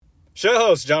Show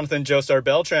host Jonathan Joestar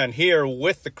Beltran here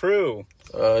with the crew.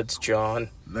 It's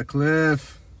John. The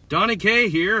Cliff. Donnie K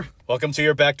here. Welcome to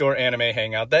your backdoor anime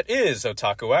hangout that is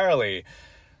Otaku Hourly.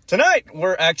 Tonight,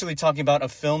 we're actually talking about a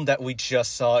film that we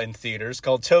just saw in theaters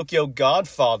called Tokyo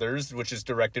Godfathers, which is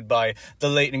directed by the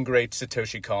late and great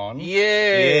Satoshi Kon.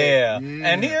 Yeah.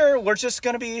 And here, we're just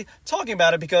going to be talking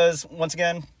about it because, once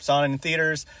again, saw it in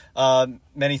theaters.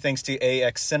 Many thanks to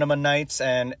AX Cinema Nights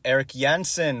and Eric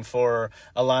Jansen for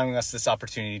allowing us this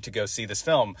opportunity to go see this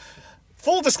film.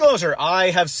 Full disclosure,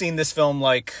 I have seen this film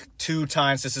like 2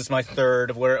 times. This is my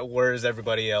third. Where is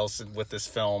everybody else with this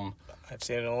film? I've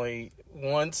seen it only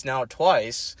once, now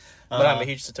twice, but I'm a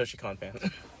huge Satoshi Kon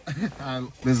fan.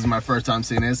 This is my first time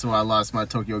seeing it, so I lost my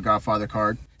Tokyo Godfather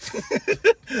card.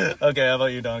 Okay, how about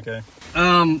you, Donkey?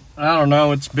 I don't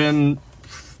know, it's been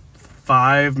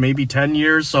 5, maybe 10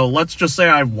 years, so let's just say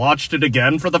I watched it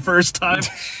again for the first time.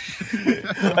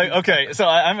 Okay, so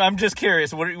I'm just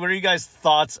curious, what are you guys'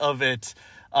 thoughts of it,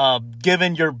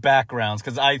 given your backgrounds?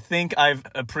 Because I think I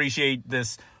appreciate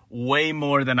this way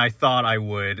more than I thought I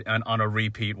would on a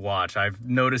repeat watch. I've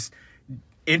noticed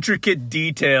intricate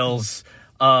details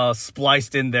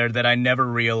spliced in there that I never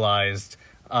realized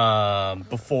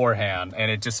beforehand,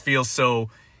 and it just feels so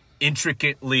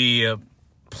intricately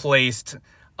placed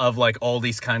of like all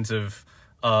these kinds of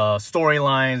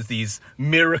storylines, these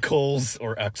miracles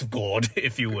or acts of God,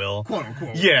 if you will. Quote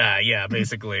unquote. Yeah,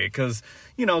 basically. Because,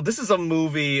 this is a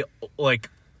movie, like,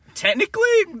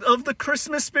 technically of the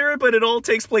Christmas spirit, but it all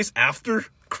takes place after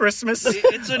Christmas.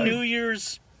 It's a New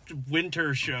Year's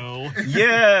winter show.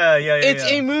 Yeah. It's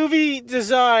a movie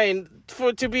designed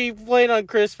to be played on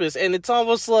Christmas, and it's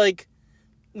almost like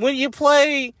when you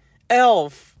play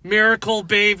Elf. Miracle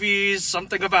babies,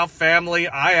 something about family.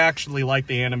 I actually like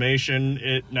the animation.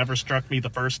 It never struck me the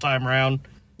first time around.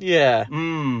 Yeah.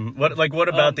 What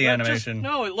about the animation?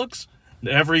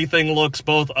 Everything looks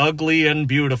both ugly and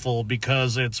beautiful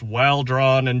because it's well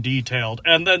drawn and detailed.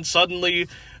 And then suddenly,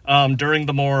 during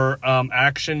the more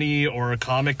action-y or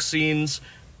comic scenes,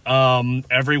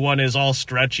 everyone is all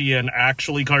stretchy and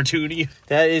actually cartoony.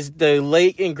 That is the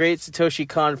late and great Satoshi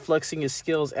Kon flexing his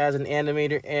skills as an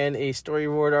animator and a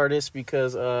storyboard artist,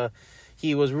 because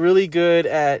he was really good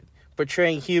at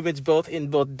portraying humans both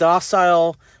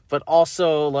docile but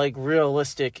also like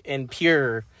realistic and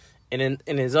pure. In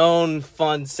his own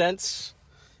fun sense.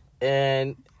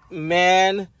 And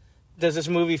man, does this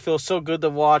movie feel so good to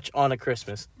watch on a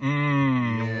Christmas.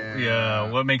 Yeah.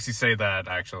 What makes you say that,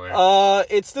 actually?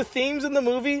 It's the themes in the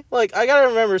movie. Like, you gotta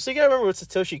remember what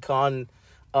Satoshi Kon,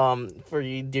 for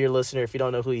you, dear listener, if you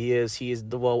don't know who he is, he's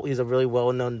a really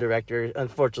well-known director.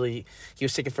 Unfortunately, he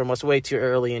was taken from us way too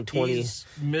early in 2010. He's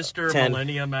Mr.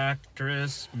 Millennium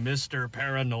Actress, Mr.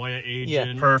 Paranoia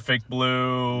Agent. Perfect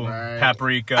Blue, right.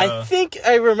 Paprika. I think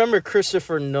I remember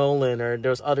Christopher Nolan or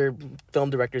those other film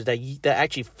directors that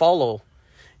actually follow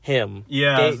him.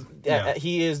 Yeah.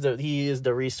 He is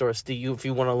the resource to you if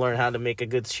you want to learn how to make a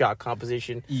good shot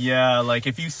composition. Yeah, like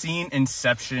if you've seen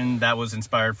Inception, that was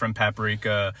inspired from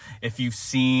Paprika. If you've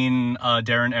seen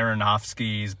Darren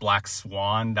Aronofsky's Black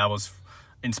Swan, that was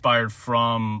inspired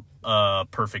from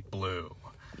Perfect Blue.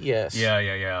 Yes.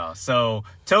 Yeah. So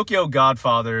Tokyo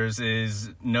Godfathers is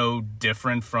no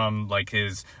different from like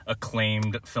his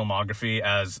acclaimed filmography,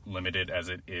 as limited as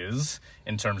it is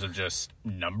in terms of just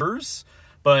numbers.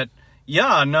 But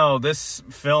yeah, no, this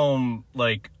film,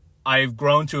 like, I've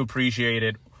grown to appreciate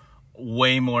it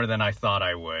way more than I thought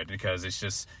I would, because it's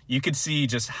just, you could see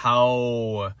just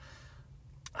how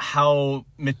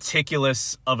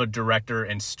meticulous of a director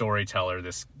and storyteller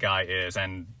this guy is.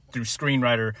 And through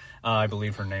screenwriter, I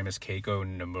believe her name is Keiko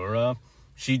Nomura,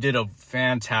 she did a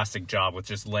fantastic job with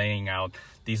just laying out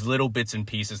these little bits and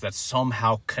pieces that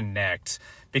somehow connect,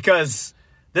 because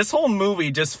this whole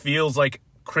movie just feels like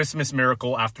Christmas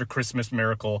miracle after Christmas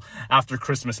miracle after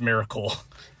Christmas miracle.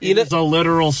 It's a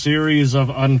literal series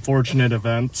of unfortunate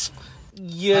events.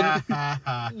 You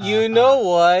know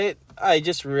what? I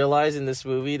just realized in this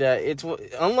movie that it's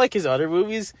unlike his other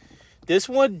movies. This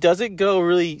one doesn't go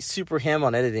really super ham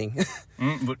on editing.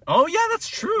 Oh yeah, that's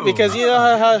true. Because you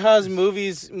know how his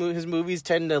movies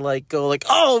tend to like go like,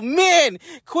 oh man,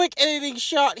 quick editing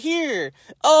shot here,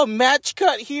 oh match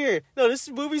cut here. No, this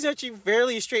movie's actually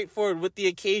fairly straightforward with the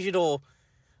occasional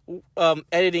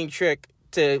editing trick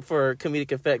for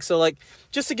comedic effects. So like,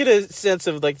 just to get a sense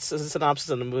of like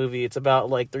synopsis of the movie, it's about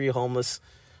like 3 homeless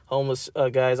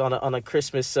guys on a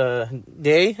Christmas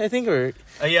day, I think, or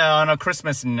on a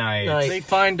Christmas night. They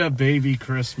find a baby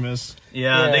Christmas.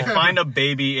 Yeah, they find a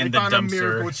baby in the dumpster. They find a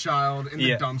miracle child in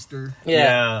the dumpster.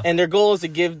 Yeah, and their goal is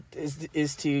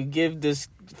to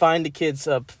find the kids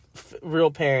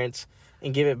real parents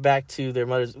and give it back to their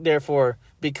mothers, therefore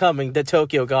becoming the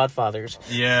Tokyo Godfathers.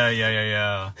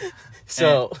 Yeah.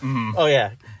 So, oh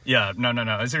yeah. Yeah, no.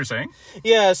 Is what you're saying?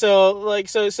 Yeah, so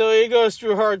he goes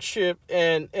through hardship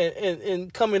and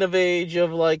coming of age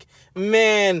of like,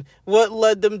 man, what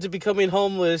led them to becoming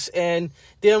homeless, and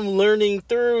them learning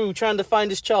through trying to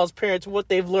find his child's parents what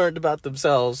they've learned about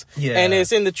themselves. Yeah. And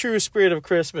it's in the true spirit of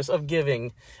Christmas, of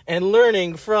giving and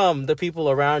learning from the people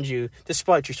around you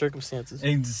despite your circumstances.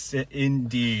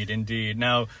 Indeed.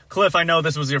 Now, Cliff, I know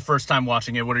this was your first time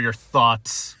watching it. What are your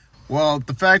thoughts? Well,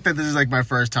 the fact that this is like my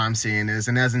first time seeing this,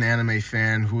 and as an anime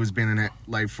fan who has been in it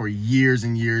like for years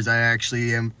and years, I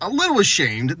actually am a little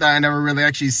ashamed that I never really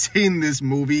actually seen this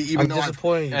movie. Even though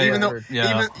disappointed. I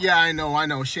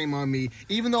know, shame on me.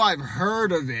 Even though I've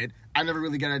heard of it, I never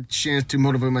really got a chance to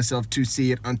motivate myself to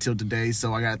see it until today.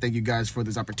 So I gotta thank you guys for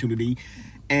this opportunity.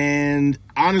 And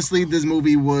honestly, this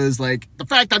movie was like, the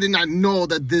fact I did not know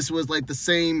that this was like the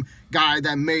same guy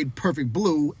that made Perfect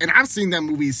Blue, and I've seen that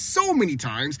movie so many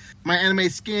times, my anime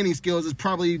scanning skills is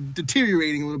probably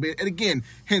deteriorating a little bit, and again,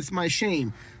 hence my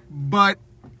shame. But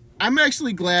I'm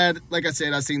actually glad, like I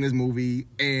said, I've seen this movie,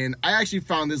 and I actually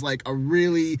found this like a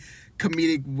really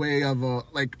comedic way of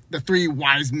like the three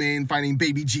wise men finding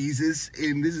baby Jesus,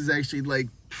 and this is actually like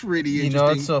pretty interesting. You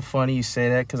know, it's so funny you say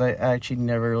that, because I actually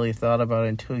never really thought about it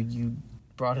until you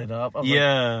brought it up.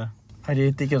 I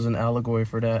didn't think it was an allegory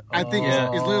for that. I think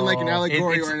it's literally like an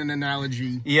allegory or an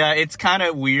analogy. Yeah, it's kind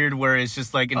of weird where it's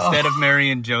just like, instead of Mary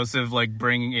and Joseph like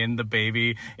bringing in the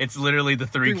baby, it's literally the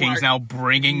three kings now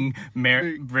bringing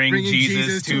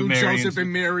Jesus to Mary, Joseph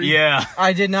and Mary. Yeah,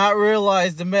 I did not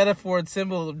realize the metaphor and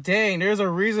symbol of, dang, there's a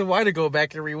reason why to go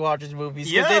back and rewatch his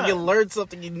movies. Because then you learn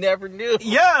something you never knew.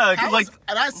 Yeah,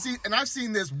 I've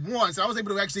seen this once. I was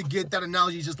able to actually get that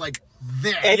analogy just like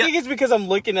there. I think it's because I'm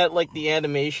looking at like the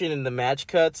animation and the match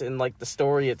cuts and like the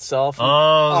story itself.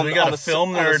 Oh, we got a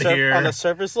film nerd here on a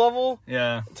surface level.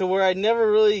 Yeah, to where I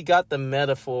never really got the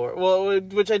metaphor. Well,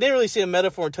 which I didn't really see a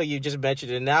metaphor until you just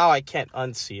mentioned it. And now I can't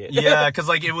unsee it. Yeah, because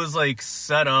like it was like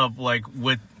set up like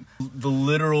with the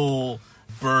literal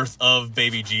birth of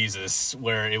baby Jesus,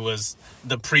 where it was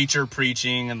the preacher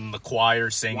preaching and the choir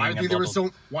singing. Why do you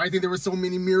think there were so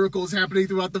many miracles happening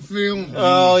throughout the film?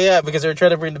 Oh yeah, because they were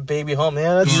trying to bring the baby home.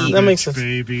 Yeah, that makes sense.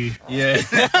 Baby. Yeah.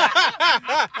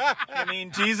 I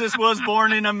mean, Jesus was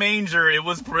born in a manger. It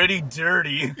was pretty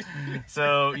dirty.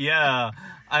 So yeah,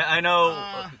 I know,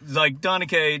 like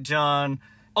Donike, John,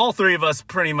 all three of us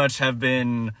pretty much have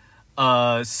been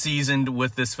seasoned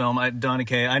with this film.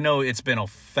 Donike, I know it's been a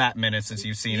fat minute since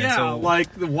you've seen it. So like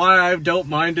why I don't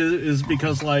mind it is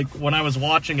because like when I was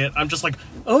watching it, I'm just like,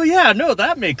 oh yeah, no,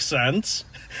 that makes sense.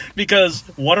 Because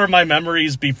what are my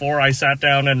memories before I sat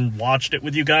down and watched it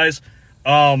with you guys?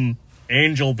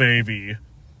 Angel baby,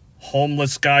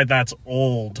 homeless guy that's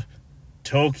old,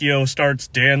 Tokyo starts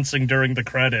dancing during the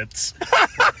credits.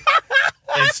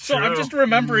 it's true. So I'm just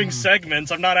remembering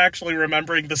segments. I'm not actually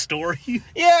remembering the story.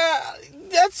 Yeah,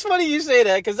 that's funny you say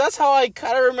that, because that's how I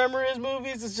kind of remember his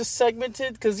movies. It's just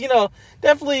segmented, because, you know,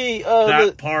 definitely...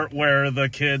 that part where the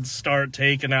kids start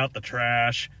taking out the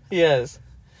trash. Yes.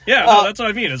 Yeah, no, that's what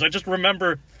I mean, is I just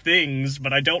remember things,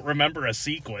 but I don't remember a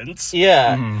sequence.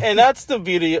 Yeah, and that's the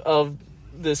beauty of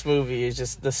this movie, is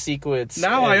just the sequence.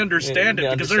 Now I understand it,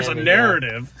 because there's a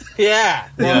narrative. Yeah.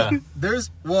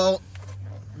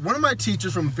 One of my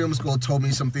teachers from film school told me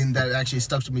something that actually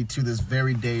stuck to me to this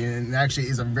very day, and actually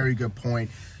is a very good point.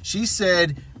 She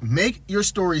said, make your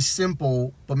story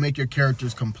simple, but make your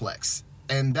characters complex.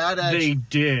 And that actually... They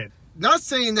did. Not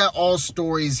saying that all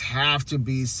stories have to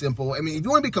be simple. I mean, if you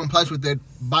want to be complex with it,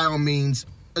 by all means,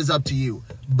 is up to you.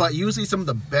 But usually some of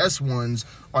the best ones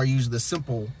are usually the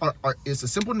simple... It's a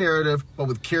simple narrative, but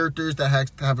with characters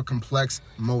that have a complex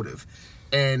motive.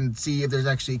 And see if there's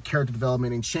actually character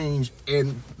development and change,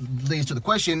 and leads to the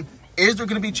question, is there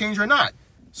going to be change or not?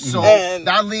 So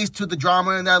that leads to the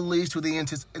drama, and that leads to the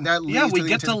we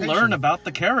get to learn about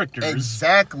the characters.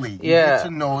 Exactly. You get to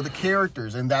know the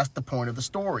characters, and that's the point of the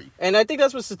story. And I think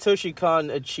that's what Satoshi Kon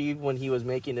achieved when he was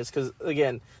making this, because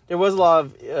again, there was a lot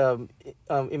of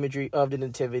imagery of the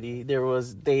nativity.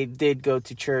 They did go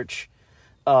to church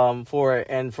for it,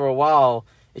 and for a while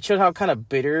it showed how kind of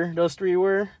bitter those three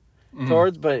were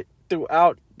towards, but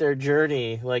throughout their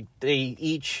journey, like, they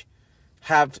each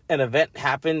have an event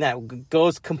happen that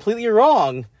goes completely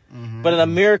wrong, but a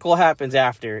miracle happens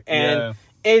after. And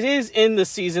it is in the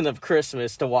season of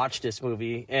Christmas to watch this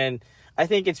movie, and I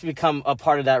think it's become a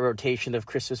part of that rotation of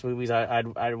Christmas movies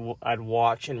I'd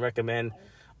watch and recommend.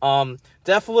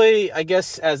 Definitely, I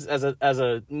guess as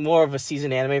a more of a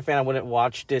seasoned anime fan, I wouldn't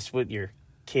watch this with your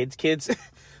kids.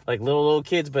 like little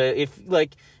kids. But if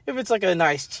it's like a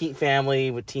nice teen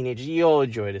family with teenagers, you'll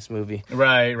enjoy this movie.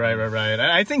 Right.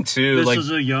 I think too. This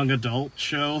is a young adult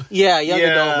show. Yeah, young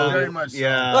adult movie. Very much so.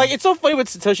 Yeah. Like, it's so funny with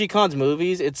Satoshi Kon's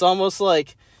movies. It's almost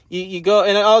like you go,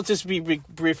 and I'll just be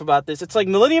brief about this. It's like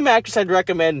Millennium Actress I'd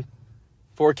recommend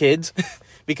for kids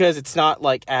because it's not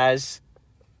like as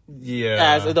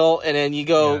adult, and then you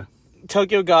go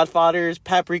Tokyo Godfathers,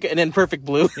 Paprika, and then Perfect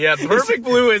Blue. Yeah, Perfect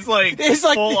Blue is like it's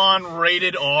like full on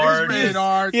rated R. It's rated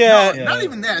R. Yeah. No, not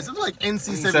even that. It's like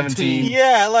NC-17.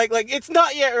 Yeah, like it's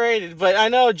not yet rated, but I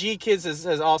know G Kids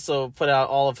has also put out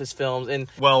all of his films. And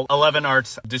Well, 11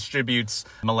 Arts distributes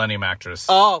Millennium Actress.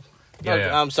 oh, Yeah, okay,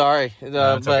 yeah. I'm sorry, it's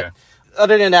but okay.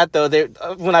 other than that, though,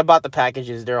 when I bought the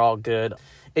packages, they're all good.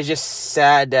 It's just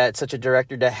sad that such a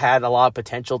director that had a lot of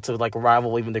potential to like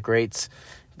rival even the greats,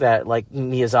 that like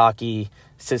Miyazaki,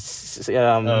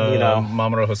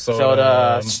 Mamoru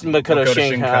Hosoda, Hosoda, Makoto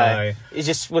Shinkai, it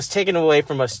just was taken away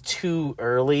from us too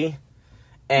early.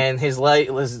 And his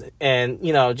light was, and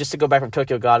just to go back from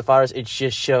Tokyo Godfathers, it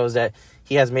just shows that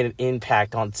he has made an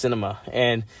impact on cinema.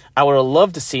 And I would have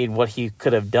loved to see what he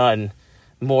could have done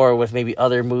more with maybe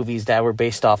other movies that were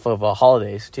based off of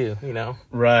holidays too.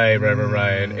 Right.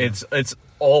 It's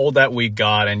all that we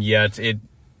got, and yet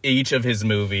each of his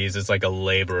movies is like a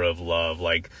labor of love.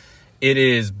 Like, it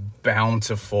is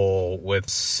bountiful with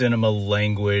cinema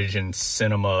language and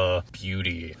cinema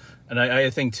beauty. And I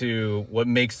think, too, what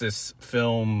makes this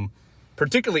film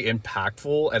particularly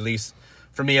impactful, at least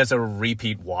for me as a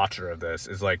repeat watcher of this,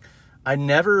 is like, I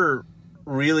never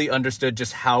really understood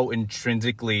just how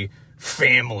intrinsically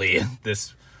family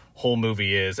this whole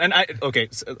movie is. And I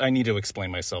need to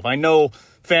explain myself. I know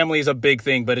family is a big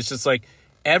thing, but it's just like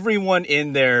everyone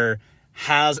in there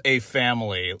has a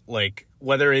family, like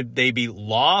whether they be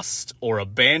lost or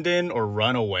abandoned or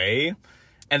run away,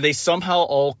 and they somehow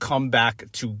all come back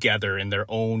together in their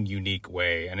own unique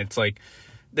way. And it's like,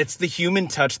 that's the human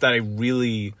touch that I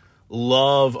really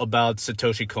love about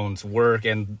Satoshi Kon's work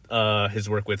and his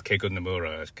work with Keiko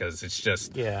Nomura, because it's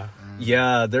just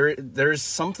there's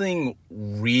something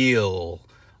real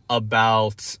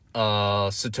about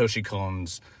Satoshi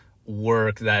Kon's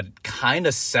work that kind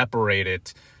of separate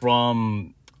it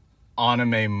from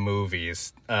anime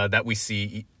movies that we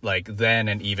see like then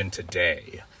and even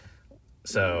today.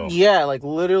 So yeah, like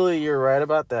literally you're right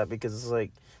about that, because it's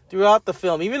like throughout the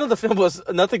film, even though the film was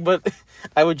nothing but,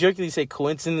 I would jokingly say,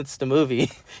 coincidence the movie.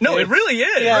 No, it really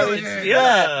is.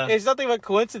 Yeah, it's nothing but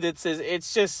coincidences.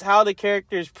 It's just how the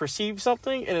characters perceive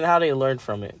something and then how they learn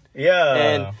from it. Yeah.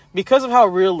 And because of how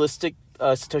realistic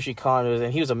Satoshi Kon was,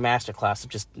 and he was a masterclass of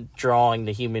just drawing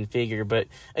the human figure. But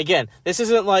again, this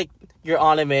isn't like your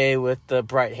anime with the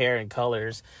bright hair and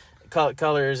colors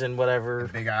and whatever,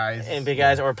 Big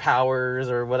eyes or powers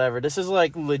or whatever. This is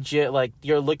like legit, like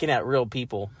you're looking at real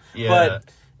people. Yeah. But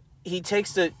he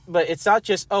takes but it's not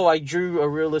just, I drew a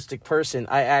realistic person.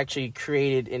 I actually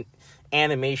created an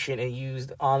animation and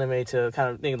used anime to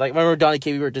kind of thing. Like, remember Donnie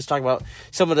K, we were just talking about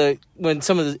when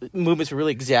some of the movements were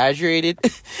really exaggerated,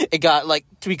 it got like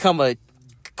to become a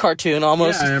cartoon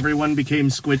almost. Yeah, everyone became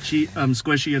squishy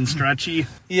and stretchy.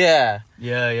 Yeah.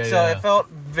 So it felt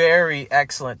very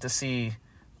excellent to see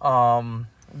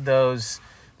those,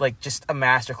 like, just a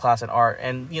masterclass in art.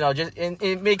 And,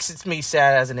 it makes me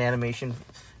sad as an animation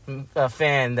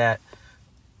fan that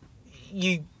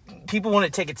people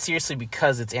wouldn't take it seriously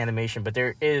because it's animation, but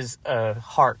there is a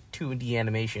heart to the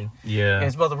animation. Yeah. And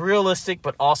it's both realistic,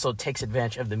 but also takes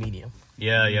advantage of the medium.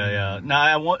 Yeah.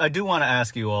 Now, I do want to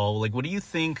ask you all, like, what do you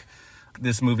think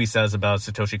this movie says about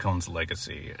Satoshi Kon's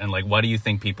legacy? And, like, why do you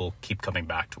think people keep coming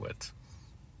back to it?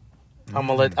 I'm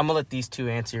gonna let these two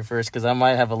answer first, because I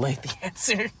might have a lengthy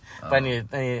answer. But I need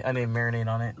to marinate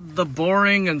on it. The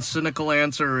boring and cynical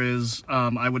answer is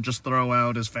I would just throw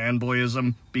out as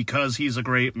fanboyism. Because he's a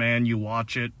great man, you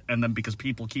watch it, and then because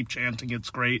people keep chanting it's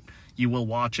great, you will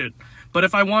watch it. But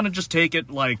if I want to just take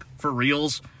it like for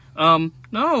reals,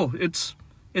 no, it's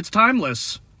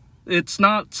timeless. It's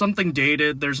not something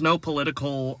dated. There's no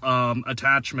political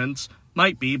attachments.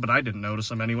 Might be, but I didn't notice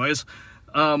them anyways.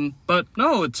 But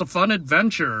no, it's a fun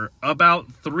adventure about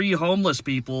 3 homeless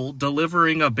people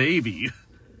delivering a baby.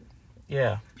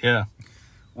 Yeah.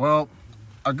 Well,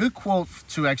 a good quote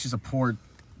to actually support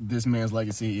this man's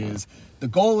legacy is, the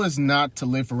goal is not to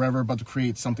live forever, but to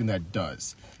create something that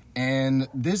does. And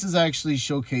this is actually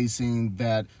showcasing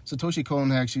that Satoshi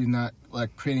Kon actually not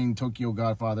like creating Tokyo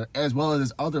Godfather, as well as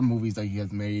his other movies that he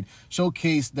has made,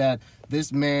 showcase that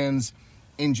this man's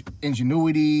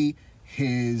ingenuity,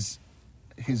 his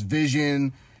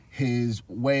vision, his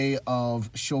way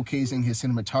of showcasing his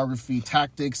cinematography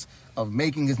tactics of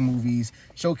making his movies,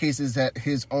 showcases that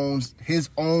his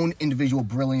own individual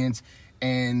brilliance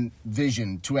and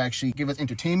vision to actually give us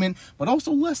entertainment, but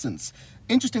also lessons,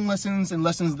 interesting lessons, and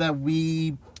lessons that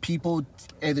we people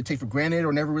either take for granted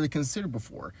or never really considered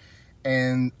before.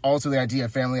 And also the idea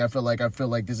of family. I feel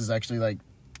like this is actually like,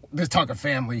 this talk of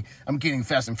family, I'm getting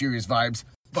Fast and Furious vibes.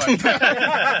 But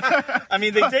I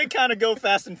mean, they did kind of go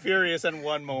Fast and Furious in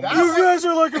one moment. You guys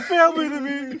are like a family to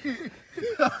me.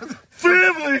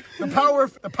 Family. The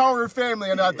power of family.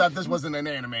 And I thought this wasn't an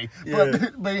anime.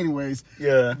 Yeah. But anyways.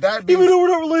 Yeah. That being, Even though we're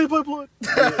not related by blood.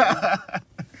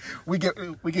 we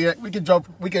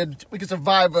can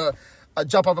survive a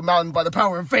jump off a mountain by the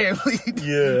power of family.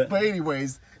 Yeah. But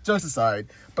anyways, jokes aside.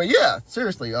 But yeah,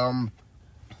 seriously.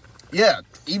 Yeah.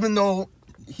 Even though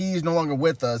he is no longer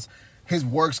with us, his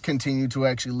works continue to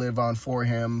actually live on for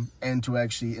him and to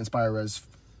actually inspire us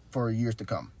for years to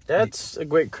come. That's a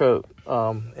great quote.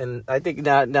 And I think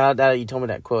now that you told me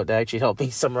that quote, that actually helped me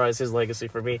summarize his legacy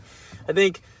for me. I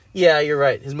think, yeah, you're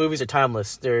right. His movies are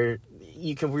timeless.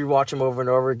 You can rewatch them over and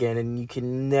over again, and you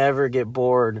can never get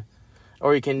bored,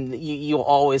 or you'll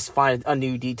always find a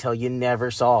new detail you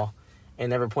never saw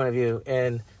in every point of view.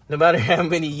 And no matter how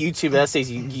many YouTube essays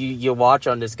you watch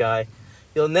on this guy,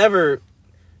 you'll never,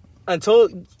 until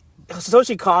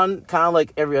Satoshi Kon, kind of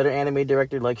like every other anime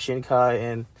director like Shinkai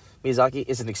and Miyazaki,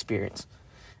 is an experience.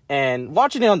 And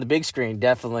watching it on the big screen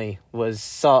definitely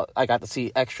I got to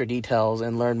see extra details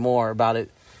and learn more about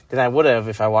it than I would have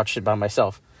if I watched it by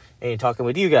myself and talking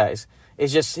with you guys.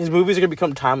 It's just, his movies are going to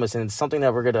become timeless, and it's something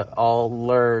that we're going to all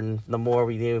learn the more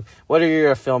we do. Whether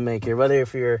you're a filmmaker, whether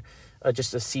if you're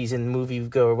just a seasoned movie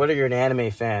goer, whether you're an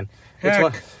anime fan.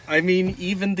 Heck, I mean,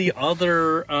 even the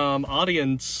other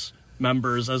audience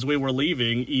members, as we were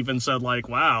leaving, even said, like,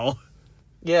 wow.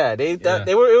 Yeah,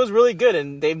 it was really good,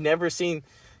 and they've never seen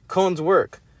Kon's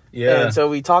work. Yeah. And so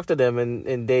we talked to them,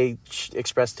 and they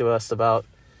expressed to us about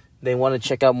they want to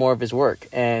check out more of his work.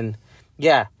 And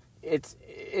yeah, it's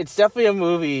definitely a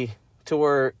movie to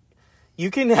where you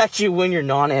can actually win your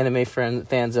non-anime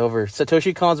fans over.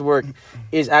 Satoshi Kon's work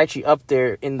is actually up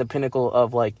there in the pinnacle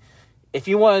of, like, if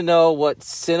you want to know what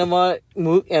cinema,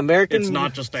 American... It's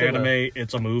not just cinema, anime,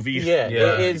 it's a movie. Yeah,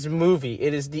 it is movie.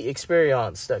 It is the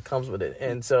experience that comes with it.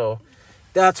 And so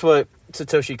that's what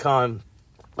Satoshi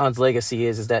Kon's legacy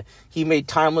is that he made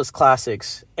timeless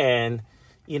classics, and,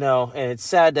 and it's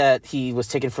sad that he was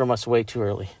taken from us way too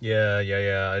early.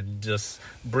 Yeah. Just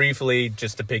briefly,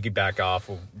 just to piggyback off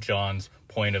of John's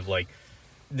point of, like,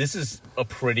 this is a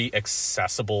pretty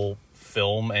accessible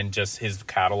film, and just his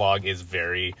catalog is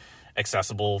very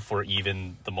accessible for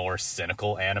even the more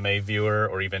cynical anime viewer,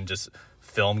 or even just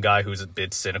film guy who's a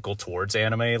bit cynical towards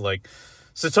anime. Like,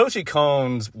 Satoshi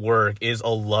Kon's work is a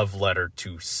love letter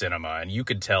to cinema, and you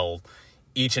could tell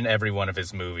each and every one of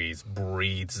his movies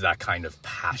breathes that kind of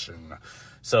passion.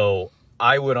 So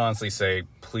I would honestly say,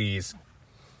 please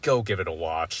go give it a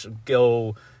watch.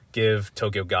 Go give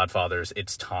Tokyo Godfathers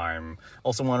its time.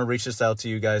 Also want to reach this out to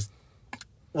you guys.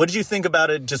 What did you think about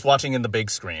it just watching in the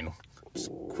big screen? Just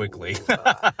quickly.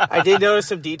 I did notice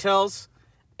some details,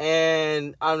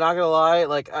 and I'm not gonna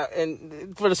lie,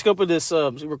 and for the scope of this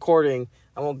recording,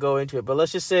 I won't go into it, but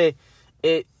let's just say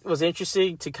it was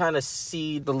interesting to kind of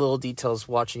see the little details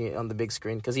watching it on the big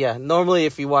screen. Because, yeah, normally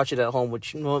if you watch it at home,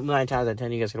 which 9 times out of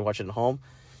 10 you guys are going to watch it at home,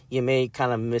 you may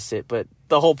kind of miss it. But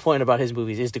the whole point about his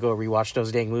movies is to go rewatch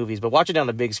those dang movies. But watching it on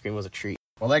the big screen was a treat.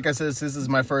 Well, like I said, this is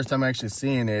my first time actually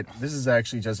seeing it. This is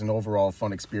actually just an overall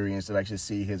fun experience to actually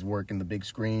see his work in the big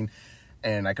screen.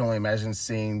 And I can only imagine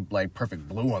seeing, like, Perfect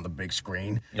Blue on the big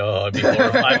screen. Oh, I'd be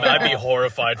horrified. I'd be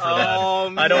horrified for that.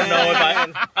 Oh, I don't know if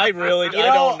I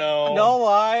don't know. No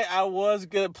lie, I was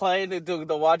good playing to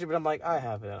watch it, but I'm like, I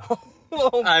have it at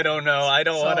home. I don't know. I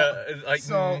don't want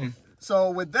to.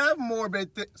 So with that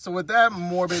morbid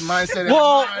mindset,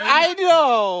 Well, in mind, I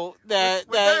know that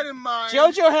with that in mind,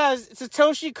 JoJo has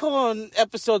Satoshi Kon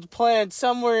episodes planned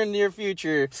somewhere in the near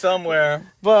future.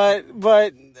 Somewhere. But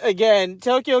again,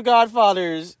 Tokyo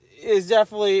Godfathers is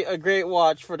definitely a great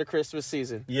watch for the Christmas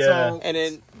season. Yeah. And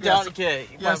then Johnny K,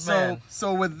 my man.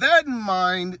 So with that in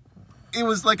mind, it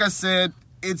was like I said,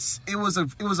 it was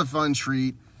a fun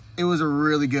treat. It was a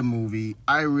really good movie.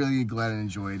 I really glad I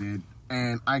enjoyed it.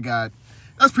 And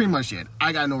that's pretty much it.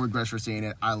 I got no regrets for seeing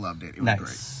it. I loved it. It was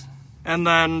great. And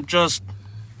then just,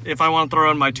 if I want to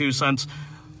throw in my 2 cents,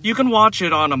 you can watch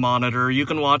it on a monitor, you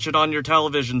can watch it on your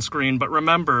television screen, but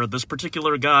remember, this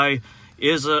particular guy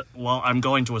I'm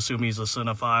going to assume he's a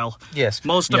cinephile. Yes.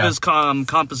 Most of Yeah. his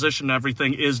composition and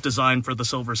everything is designed for the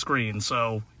silver screen,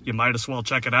 so you might as well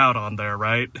check it out on there,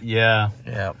 right? Yeah.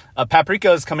 Yeah.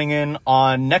 Paprika is coming in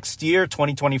on next year,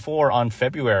 2024, on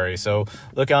February. So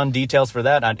look on details for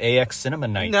that on AX Cinema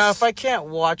Nights. Now, if I can't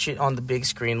watch it on the big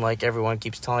screen like everyone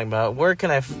keeps talking about, where can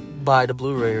I buy the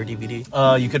Blu-ray or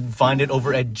DVD? You could find it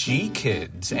over at G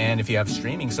Kids, and if you have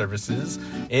streaming services,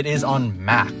 it is on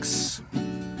Max.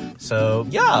 So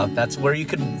yeah, that's where you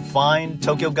can find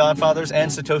Tokyo Godfathers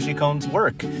and Satoshi Kon's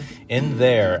work in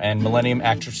there. And Millennium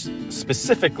Actress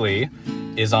specifically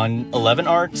is on 11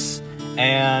 Arts,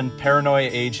 and Paranoia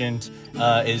Agent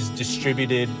is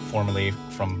distributed formerly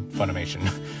from Funimation.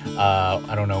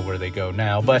 I don't know where they go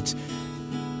now, but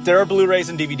there are Blu-rays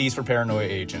and DVDs for Paranoia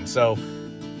Agent. So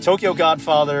Tokyo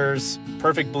Godfathers,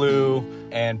 Perfect Blue,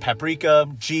 and Paprika,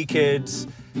 G Kids,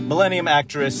 Millennium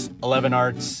Actress, 11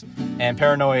 Arts, and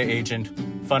Paranoia Agent,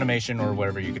 Funimation, or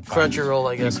whatever you could find. Crunchyroll,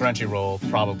 I guess. Crunchyroll,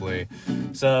 probably.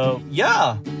 So,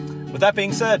 yeah. With that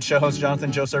being said, show host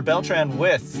Jonathan Joseph Beltran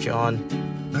with John.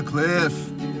 The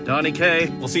Cliff. Donnie K.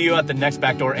 We'll see you at the next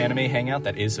Backdoor Anime Hangout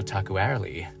that is Otaku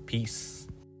Hourly. Peace.